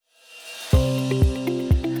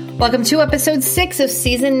Welcome to episode 6 of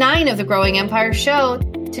season 9 of the Growing Empire Show.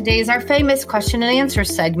 Today is our famous question and answer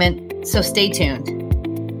segment, so stay tuned.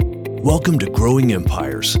 Welcome to Growing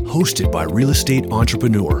Empires, hosted by real estate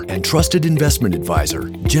entrepreneur and trusted investment advisor,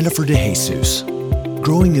 Jennifer DeJesus.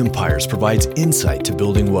 Growing Empires provides insight to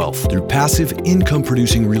building wealth through passive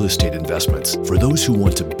income-producing real estate investments for those who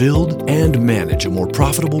want to build and manage a more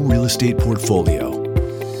profitable real estate portfolio.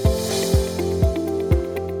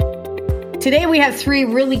 Today we have 3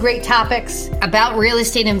 really great topics about real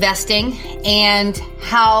estate investing and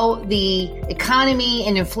how the economy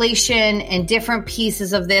and inflation and different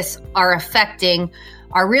pieces of this are affecting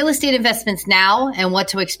our real estate investments now and what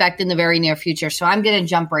to expect in the very near future. So I'm going to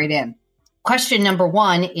jump right in. Question number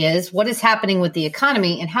 1 is, what is happening with the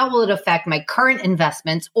economy and how will it affect my current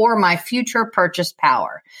investments or my future purchase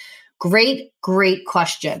power? Great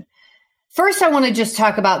question. First, I want to just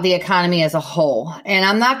talk about the economy as a whole. And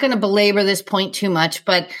I'm not going to belabor this point too much,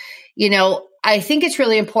 but, I think it's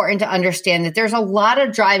really important to understand that there's a lot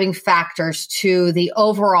of driving factors to the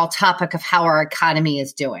overall topic of how our economy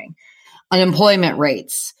is doing. Unemployment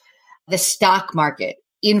rates, the stock market,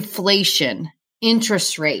 inflation,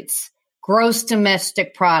 interest rates, gross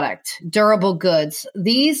domestic product, durable goods.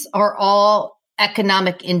 These are all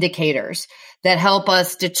economic indicators that help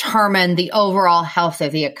us determine the overall health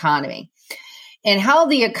of the economy. And how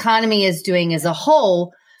the economy is doing as a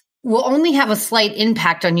whole will only have a slight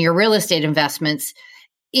impact on your real estate investments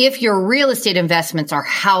if your real estate investments are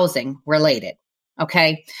housing related.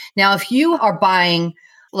 Okay. Now, if you are buying,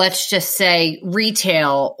 let's just say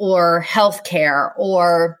retail or healthcare,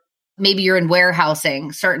 or maybe you're in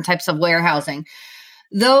warehousing, certain types of warehousing,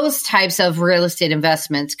 those types of real estate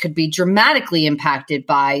investments could be dramatically impacted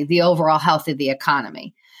by the overall health of the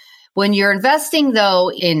economy. When you're investing,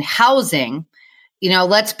 though, in housing,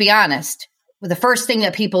 let's be honest, the first thing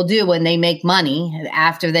that people do when they make money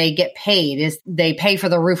after they get paid is they pay for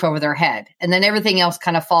the roof over their head. And then everything else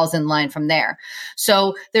kind of falls in line from there.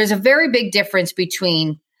 So there's a very big difference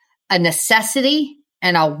between a necessity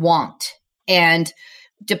and a want. And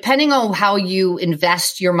depending on how you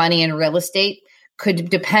invest your money in real estate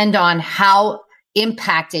could depend on how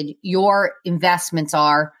impacted your investments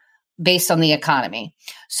are based on the economy.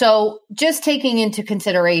 So just taking into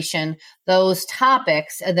consideration those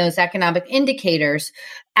topics and those economic indicators,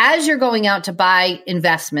 as you're going out to buy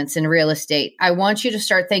investments in real estate, I want you to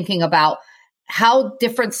start thinking about how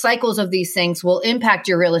different cycles of these things will impact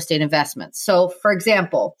your real estate investments. So for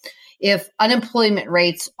example, if unemployment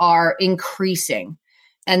rates are increasing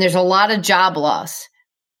and there's a lot of job loss,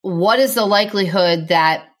 what is the likelihood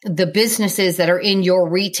that the businesses that are in your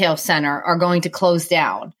retail center are going to close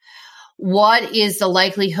down? What is the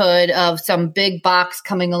likelihood of some big box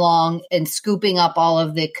coming along and scooping up all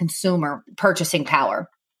of the consumer purchasing power?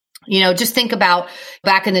 Just think about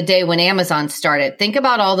back in the day when Amazon started. Think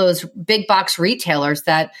about all those big box retailers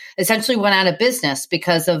that essentially went out of business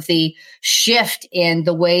because of the shift in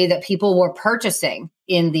the way that people were purchasing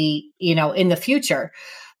in the future,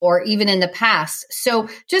 or even in the past. So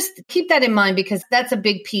just keep that in mind, because that's a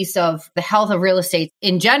big piece of the health of real estate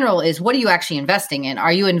in general is, what are you actually investing in?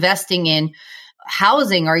 Are you investing in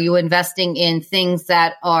housing? Are you investing in things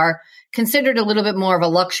that are considered a little bit more of a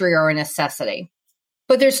luxury or a necessity?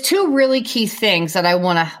 But there's 2 really key things that I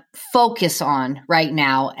want to focus on right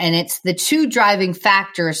now. And it's the 2 driving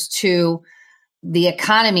factors to the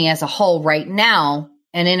economy as a whole right now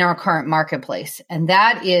and in our current marketplace. And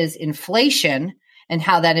that is inflation and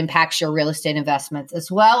how that impacts your real estate investments, as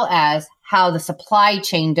well as how the supply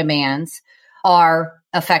chain demands are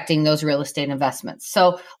affecting those real estate investments.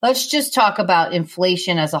 So let's just talk about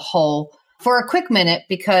inflation as a whole for a quick minute,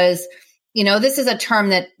 because, this is a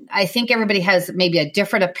term that I think everybody has maybe a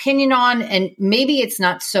different opinion on, and maybe it's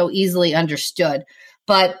not so easily understood.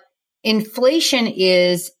 But inflation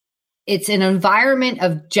it's an environment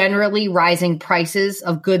of generally rising prices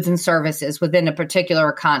of goods and services within a particular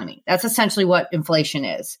economy. That's essentially what inflation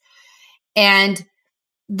is. And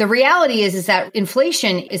the reality is that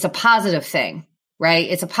inflation is a positive thing, right?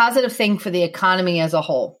 It's a positive thing for the economy as a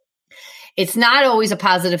whole. It's not always a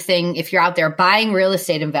positive thing if you're out there buying real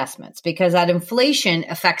estate investments, because that inflation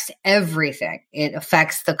affects everything. It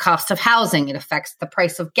affects the cost of housing. It affects the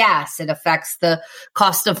price of gas. It affects the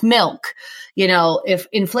cost of milk. If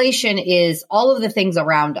inflation is all of the things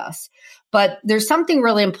around us. But there's something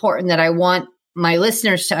really important that I want my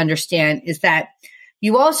listeners to understand, is that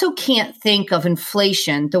you also can't think of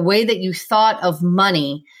inflation the way that you thought of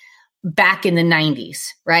money back in the 90s,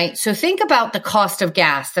 right? So think about the cost of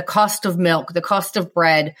gas, the cost of milk, the cost of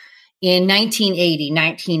bread in 1980,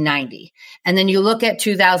 1990. And then you look at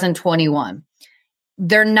 2021.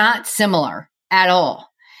 They're not similar at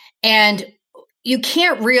all. And you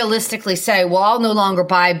can't realistically say, well, I'll no longer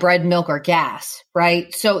buy bread, milk, or gas,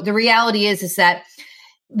 right? So the reality is that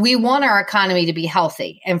we want our economy to be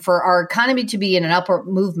healthy. And for our economy to be in an upward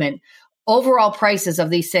movement, overall prices of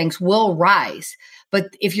these things will rise.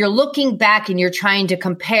 But if you're looking back and you're trying to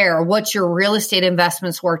compare what your real estate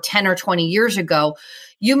investments were 10 or 20 years ago,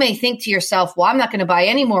 you may think to yourself, well, I'm not going to buy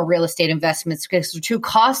any more real estate investments because they're too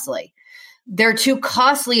costly. They're too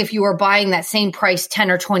costly if you were buying that same price 10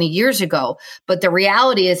 or 20 years ago. But the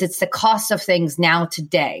reality is it's the cost of things now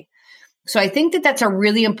today. So I think that that's a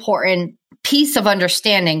really important piece of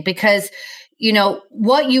understanding because, you know,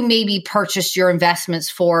 what you maybe purchased your investments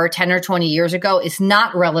for 10 or 20 years ago is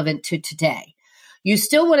not relevant to today. You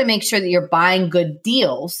still want to make sure that you're buying good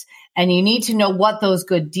deals, and you need to know what those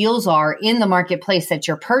good deals are in the marketplace that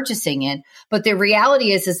you're purchasing in. But the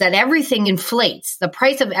reality is that everything inflates. The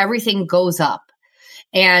price of everything goes up.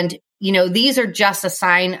 And, you know, these are just a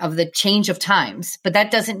sign of the change of times. But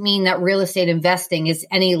that doesn't mean that real estate investing is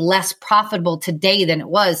any less profitable today than it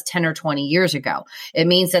was 10 or 20 years ago. It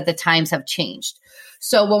means that the times have changed.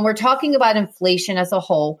 So when we're talking about inflation as a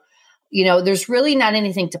whole, you know, there's really not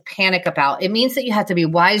anything to panic about. It means that you have to be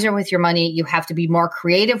wiser with your money. You have to be more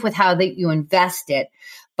creative with how that you invest it.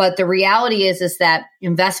 But the reality is that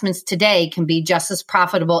investments today can be just as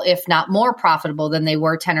profitable, if not more profitable than they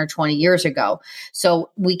were 10 or 20 years ago. So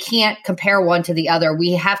we can't compare one to the other.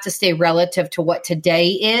 We have to stay relative to what today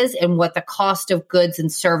is and what the cost of goods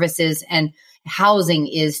and services and housing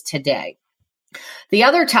is today. The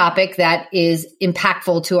other topic that is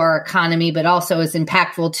impactful to our economy, but also is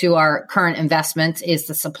impactful to our current investments, is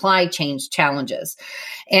the supply chain challenges.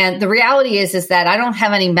 And the reality is that I don't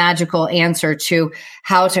have any magical answer to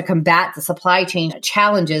how to combat the supply chain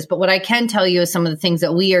challenges. But what I can tell you is some of the things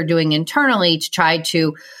that we are doing internally to try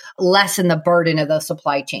to lessen the burden of those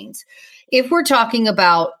supply chains. If we're talking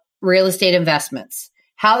about real estate investments,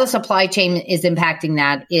 how the supply chain is impacting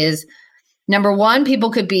that is, number one,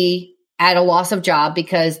 people could be at a loss of job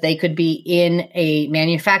because they could be in a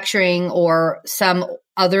manufacturing or some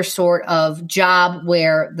other sort of job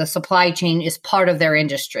where the supply chain is part of their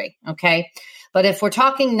industry, okay? But if we're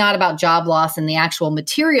talking not about job loss and the actual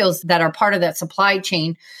materials that are part of that supply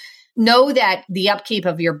chain, know that the upkeep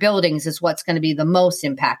of your buildings is what's going to be the most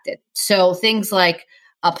impacted. So things like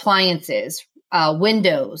appliances,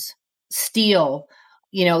 windows, steel,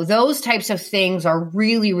 you know, those types of things are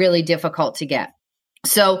really, really difficult to get.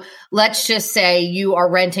 So let's just say you are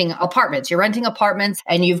renting apartments. You're renting apartments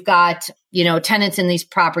and you've got, you know, tenants in these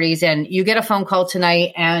properties, and you get a phone call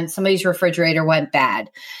tonight and somebody's refrigerator went bad.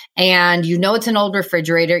 And you know it's an old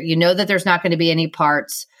refrigerator. You know that there's not going to be any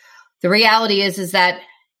parts. The reality is that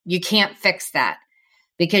you can't fix that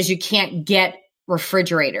because you can't get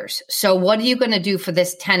refrigerators. So what are you going to do for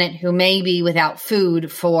this tenant who may be without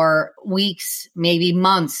food for weeks, maybe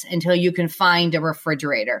months, until you can find a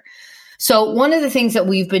refrigerator? So one of the things that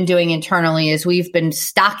we've been doing internally is we've been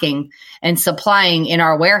stocking and supplying in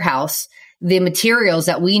our warehouse the materials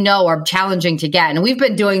that we know are challenging to get. And we've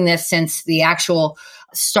been doing this since the actual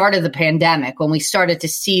start of the pandemic, when we started to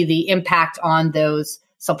see the impact on those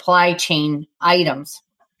supply chain items.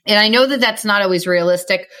 And I know that that's not always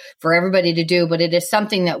realistic for everybody to do, but it is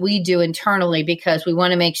something that we do internally because we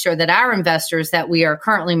want to make sure that our investors that we are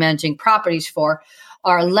currently managing properties for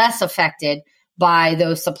are less affected by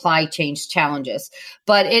those supply chain challenges.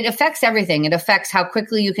 But it affects everything. It affects how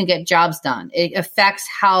quickly you can get jobs done. It affects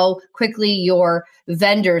how quickly your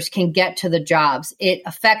vendors can get to the jobs. It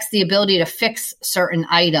affects the ability to fix certain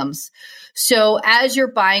items. So as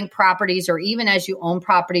you're buying properties, or even as you own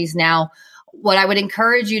properties now, what I would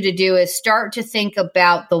encourage you to do is start to think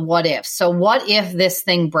about the what if. So what if this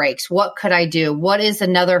thing breaks? What could I do? What is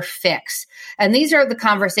another fix? And these are the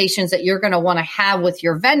conversations that you're going to want to have with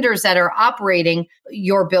your vendors that are operating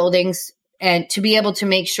your buildings, and to be able to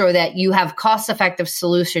make sure that you have cost-effective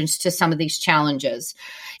solutions to some of these challenges.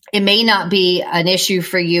 It may not be an issue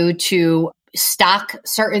for you to stock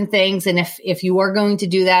certain things. And if you are going to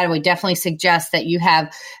do that, I would definitely suggest that you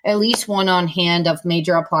have at least one on hand of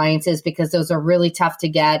major appliances, because those are really tough to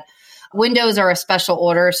get. Windows are a special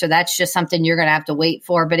order, so that's just something you're going to have to wait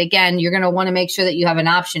for. But again, you're going to want to make sure that you have an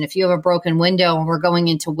option. If you have a broken window and we're going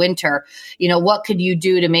into winter, you know, what could you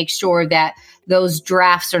do to make sure that those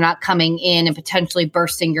drafts are not coming in and potentially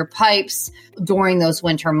bursting your pipes during those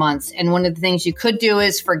winter months? And one of the things you could do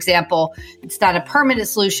is, for example, it's not a permanent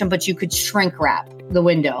solution, but you could shrink wrap the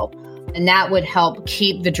window. And that would help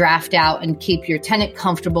keep the draft out and keep your tenant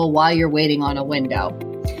comfortable while you're waiting on a window.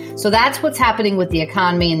 So that's what's happening with the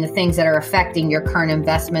economy and the things that are affecting your current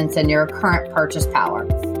investments and your current purchase power.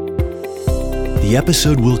 The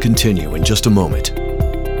episode will continue in just a moment.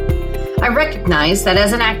 recognize that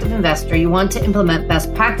as an active investor, you want to implement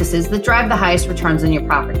best practices that drive the highest returns on your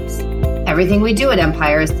properties. Everything we do at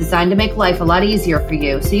Empire is designed to make life a lot easier for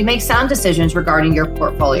you so you make sound decisions regarding your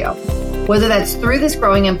portfolio. Whether that's through this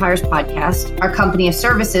Growing Empires podcast, our company of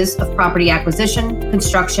services of property acquisition,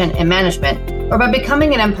 construction, and management, or by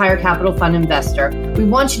becoming an Empire Capital Fund investor, we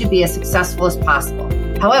want you to be as successful as possible.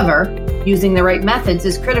 However, using the right methods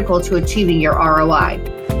is critical to achieving your ROI.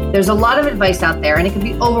 There's a lot of advice out there and it can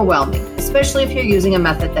be overwhelming, especially if you're using a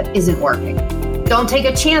method that isn't working. Don't take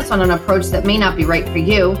a chance on an approach that may not be right for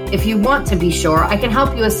you. If you want to be sure, I can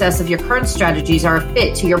help you assess if your current strategies are a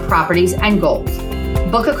fit to your properties and goals.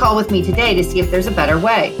 Book a call with me today to see if there's a better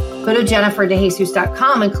way. Go to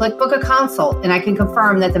jenniferdejesus.com and click book a consult, and I can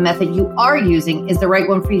confirm that the method you are using is the right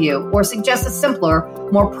one for you or suggest a simpler,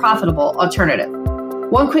 more profitable alternative.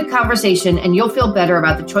 One quick conversation and you'll feel better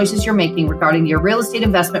about the choices you're making regarding your real estate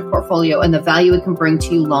investment portfolio and the value it can bring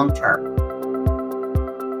to you long term.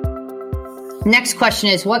 Next question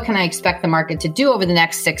is, what can I expect the market to do over the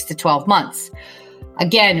next 6 to 12 months?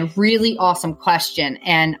 Again, really awesome question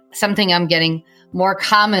and something I'm getting more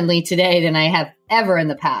commonly today than I have ever in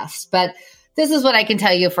the past. But this is what I can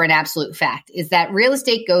tell you for an absolute fact, is that real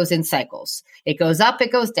estate goes in cycles. It goes up,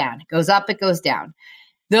 it goes down, it goes up, it goes down.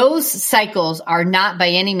 Those cycles are not by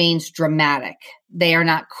any means dramatic. They are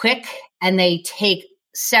not quick, and they take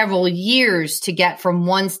several years to get from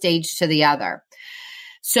one stage to the other.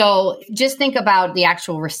 So just think about the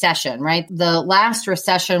actual recession, right? The last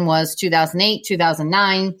recession was 2008,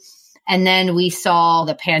 2009. And then we saw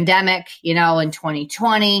the pandemic, in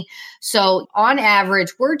 2020. So on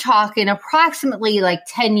average, we're talking approximately like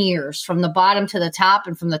 10 years from the bottom to the top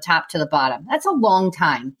and from the top to the bottom. That's a long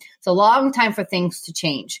time. It's a long time for things to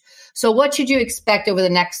change. So what should you expect over the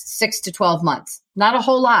next 6 to 12 months? Not a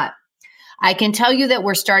whole lot. I can tell you that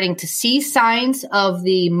we're starting to see signs of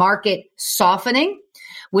the market softening,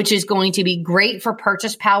 which is going to be great for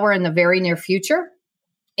purchase power in the very near future.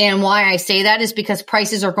 And why I say that is because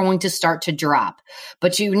prices are going to start to drop,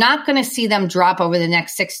 but you're not going to see them drop over the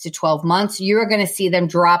next 6 to 12 months. You're going to see them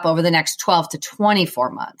drop over the next 12 to 24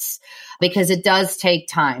 months because it does take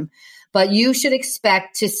time. But you should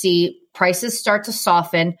expect to see prices start to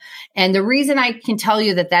soften. And the reason I can tell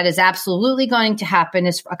you that that is absolutely going to happen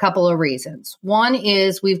is a couple of reasons. One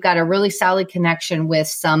is we've got a really solid connection with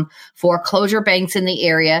some foreclosure banks in the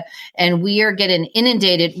area, and we are getting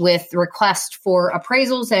inundated with requests for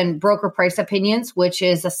appraisals and broker price opinions, which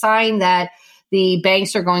is a sign that the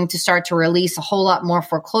banks are going to start to release a whole lot more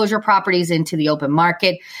foreclosure properties into the open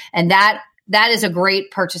market. And that is a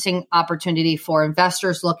great purchasing opportunity for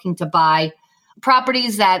investors looking to buy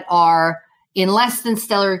properties that are in less than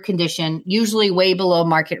stellar condition, usually way below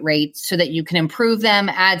market rate, so that you can improve them,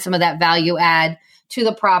 add some of that value add to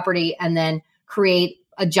the property, and then create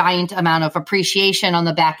a giant amount of appreciation on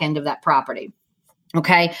the back end of that property.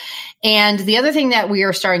 Okay. And the other thing that we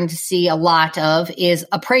are starting to see a lot of is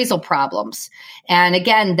appraisal problems. And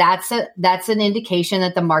again, that's an indication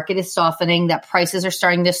that the market is softening, that prices are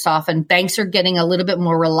starting to soften. Banks are getting a little bit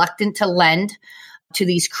more reluctant to lend to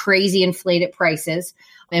these crazy inflated prices.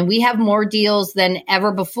 And we have more deals than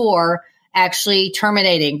ever before actually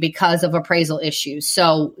terminating because of appraisal issues.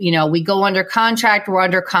 So, we go under contract, we're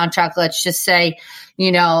under contract, let's just say,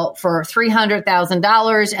 for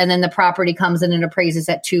 $300,000, and then the property comes in and appraises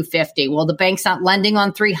at $250,000. Well, the bank's not lending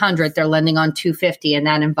on $300,000, they're lending on $250,000 in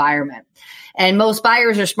that environment. And most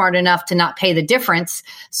buyers are smart enough to not pay the difference.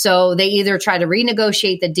 So they either try to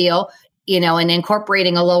renegotiate the deal, and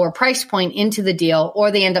incorporating a lower price point into the deal,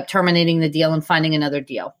 or they end up terminating the deal and finding another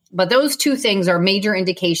deal. But those two things are major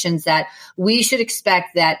indications that we should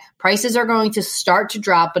expect that prices are going to start to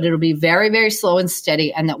drop, but it'll be very, very slow and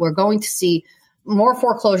steady, and that we're going to see more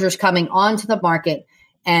foreclosures coming onto the market.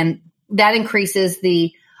 And that increases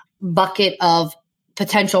the bucket of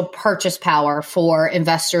potential purchase power for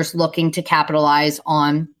investors looking to capitalize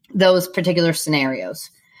on those particular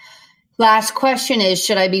scenarios. Last question is,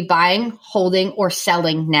 should I be buying, holding, or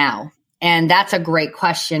selling now? And that's a great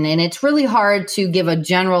question. And it's really hard to give a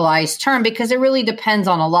generalized term because it really depends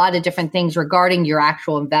on a lot of different things regarding your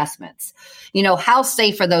actual investments. How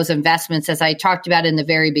safe are those investments, as I talked about in the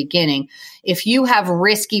very beginning? If you have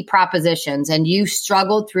risky propositions and you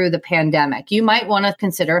struggled through the pandemic, you might want to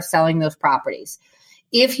consider selling those properties.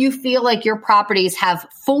 If you feel like your properties have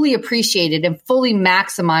fully appreciated and fully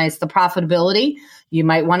maximized the profitability, you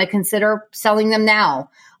might want to consider selling them now,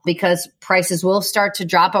 because prices will start to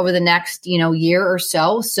drop over the next, year or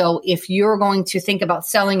so. So if you're going to think about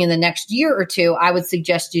selling in the next year or two, I would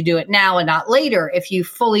suggest you do it now and not later if you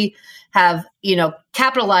fully have,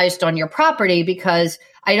 capitalized on your property, because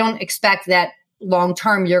I don't expect that long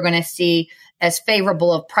term you're going to see as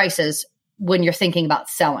favorable of prices when you're thinking about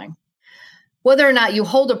selling. Whether or not you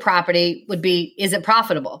hold a property would be, is it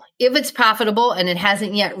profitable? If it's profitable and it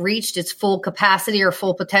hasn't yet reached its full capacity or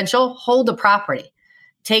full potential, hold the property.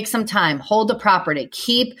 Take some time, hold the property,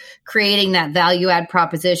 keep creating that value add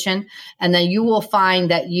proposition, and then you will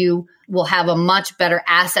find that you will have a much better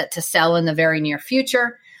asset to sell in the very near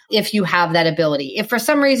future if you have that ability. If for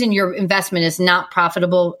some reason your investment is not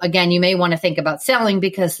profitable, again, you may want to think about selling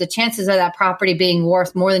because the chances of that property being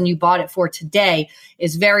worth more than you bought it for today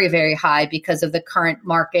is very, very high because of the current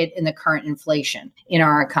market and the current inflation in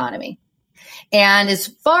our economy. And as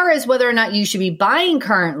far as whether or not you should be buying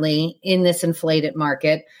currently in this inflated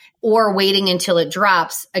market or waiting until it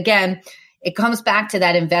drops, again, it comes back to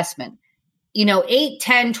that investment. 8,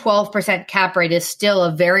 10, 12% cap rate is still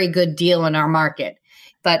a very good deal in our market.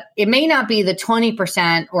 But it may not be the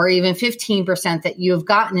 20% or even 15% that you have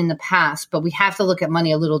gotten in the past, but we have to look at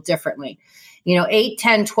money a little differently. 8,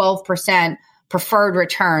 10, 12% preferred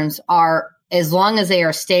returns are, as long as they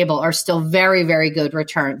are stable, are still very, very good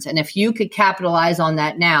returns. And if you could capitalize on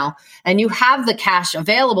that now and you have the cash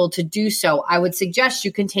available to do so, I would suggest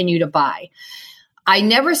you continue to buy. I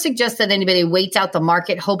never suggest that anybody waits out the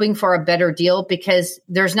market hoping for a better deal because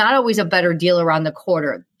there's not always a better deal around the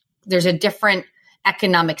corner. There's a different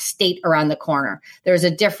economic state around the corner. There's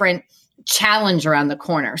a different challenge around the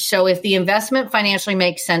corner. So if the investment financially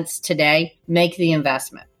makes sense today, make the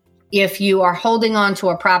investment. If you are holding on to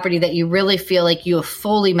a property that you really feel like you have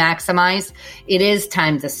fully maximized, it is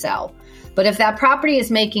time to sell. But if that property is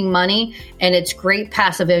making money and it's great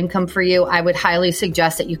passive income for you, I would highly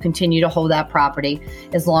suggest that you continue to hold that property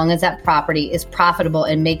as long as that property is profitable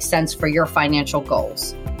and makes sense for your financial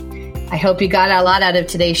goals. I hope you got a lot out of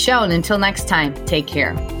today's show, and until next time, take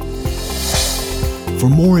care. For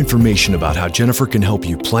more information about how Jennifer can help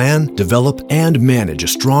you plan, develop, and manage a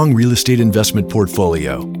strong real estate investment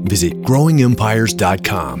portfolio, visit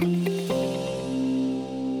growingempires.com.